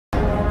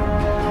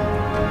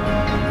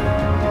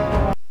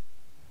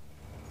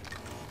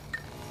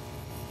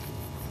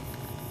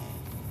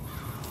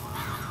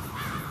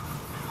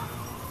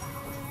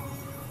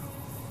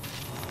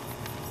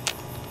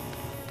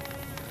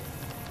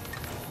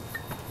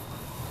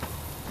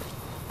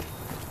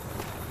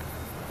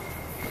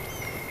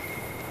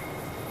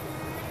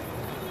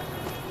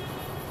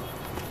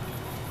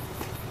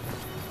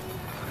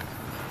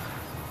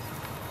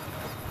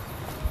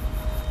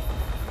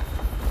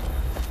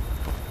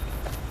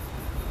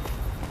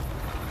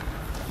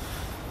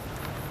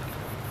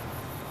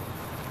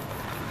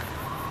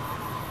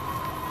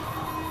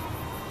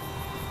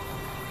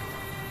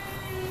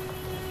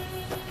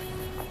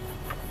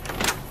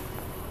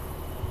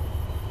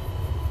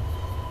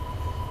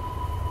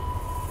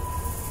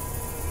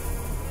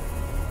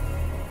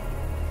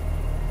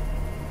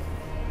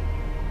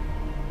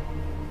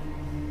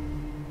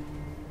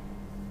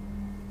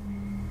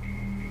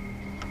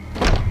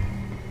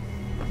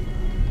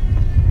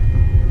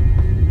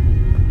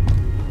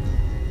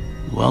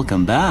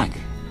Welcome back.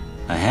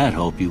 I had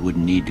hoped you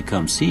wouldn't need to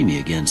come see me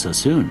again so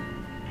soon.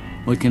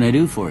 What can I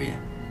do for you?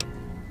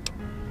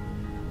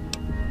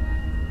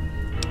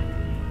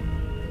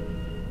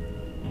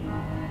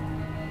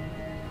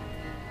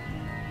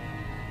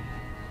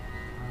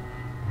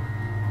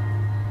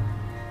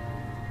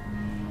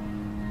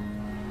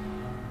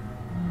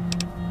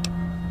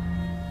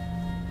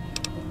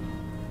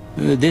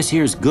 This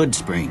here's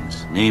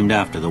Goodsprings, named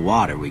after the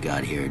water we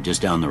got here,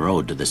 just down the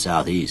road to the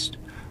southeast.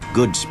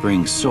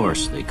 Goodsprings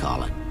Source, they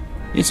call it.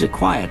 It's a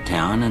quiet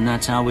town, and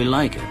that's how we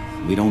like it.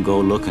 We don't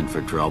go looking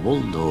for trouble,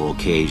 though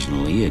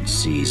occasionally it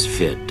sees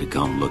fit to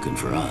come looking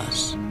for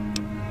us.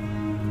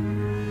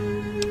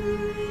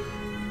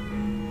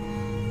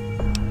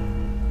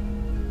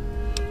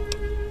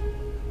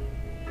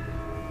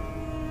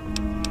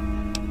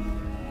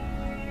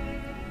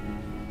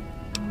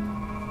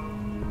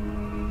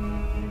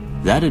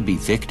 That'd be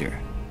Victor.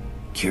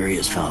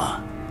 Curious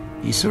fella.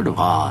 He's sort of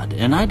odd,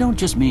 and I don't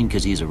just mean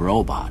 'cause he's a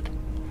robot.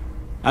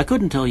 I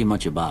couldn't tell you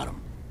much about him.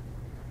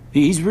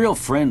 He's real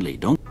friendly,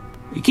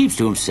 He keeps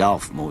to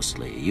himself,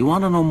 mostly. You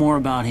want to know more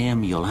about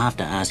him, you'll have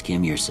to ask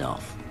him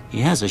yourself. He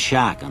has a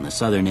shack on the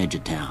southern edge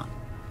of town.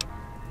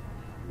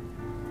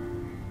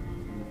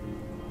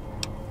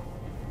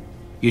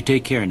 You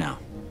take care now.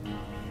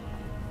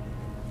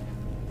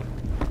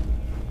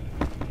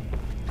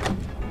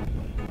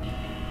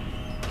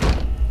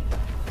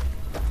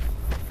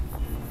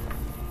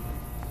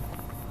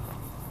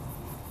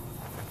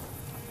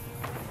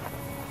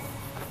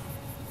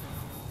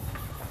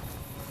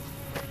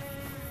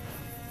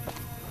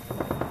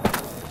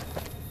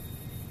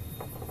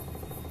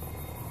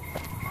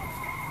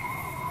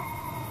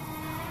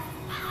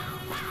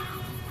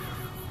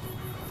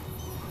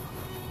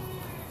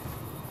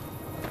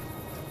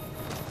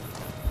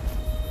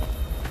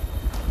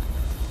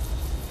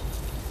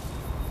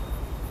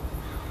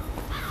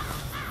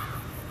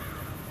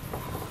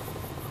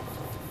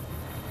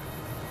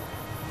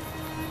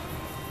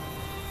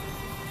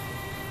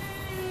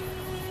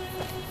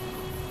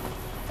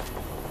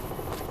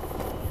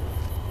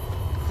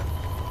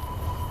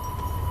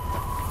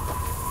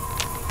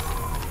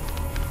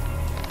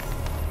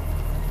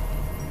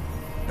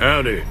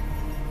 Howdy.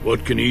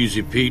 What can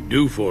Easy Pete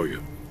do for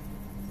you?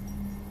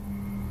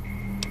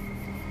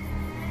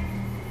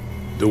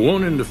 The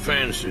one in the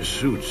fancy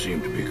suit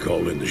seemed to be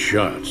calling the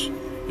shots.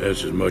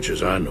 That's as much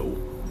as I know.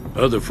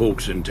 Other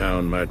folks in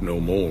town might know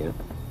more.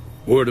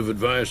 Word of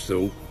advice,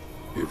 though.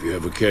 If you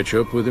ever catch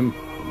up with him,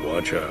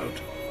 watch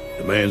out.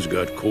 The man's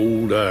got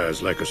cold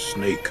eyes like a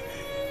snake.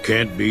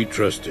 Can't be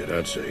trusted,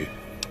 I'd say.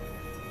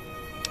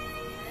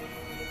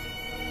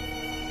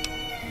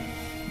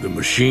 The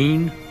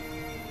machine?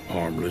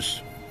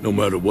 Harmless, no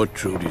matter what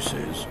Trudy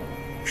says.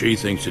 She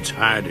thinks it's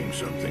hiding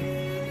something,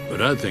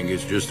 but I think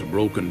it's just a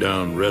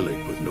broken-down relic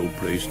with no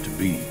place to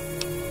be.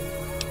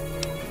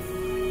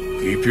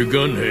 Keep your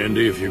gun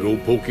handy if you go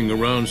poking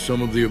around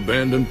some of the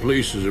abandoned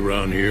places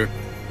around here,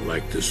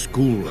 like the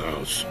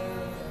schoolhouse.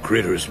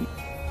 Critters